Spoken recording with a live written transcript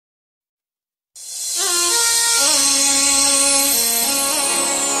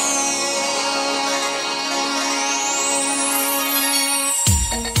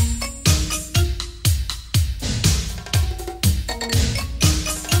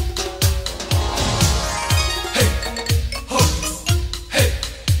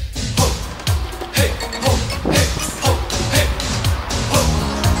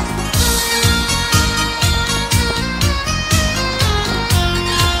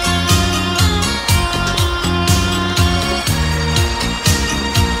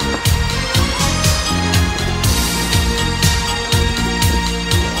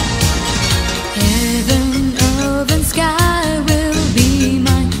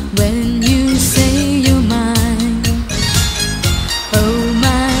when you say you're mine. Oh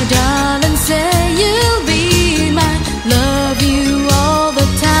my darling, say you'll be mine. Love you all the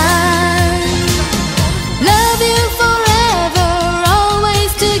time. Love you forever,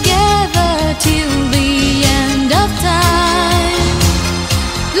 always together till the end of time.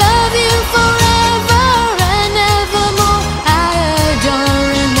 Love you forever and evermore. I adore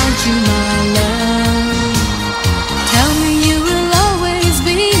and want you, my love. Tell me you will always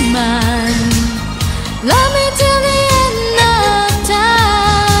be mine. Love me till the end of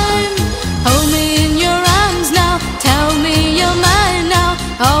time. Hold me in your arms now. Tell me you're mine now,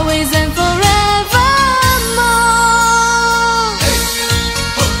 always and forevermore.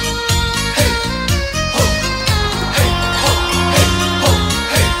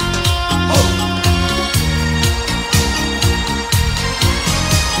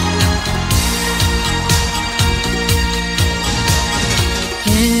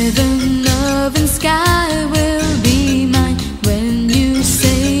 Heaven, love and sky,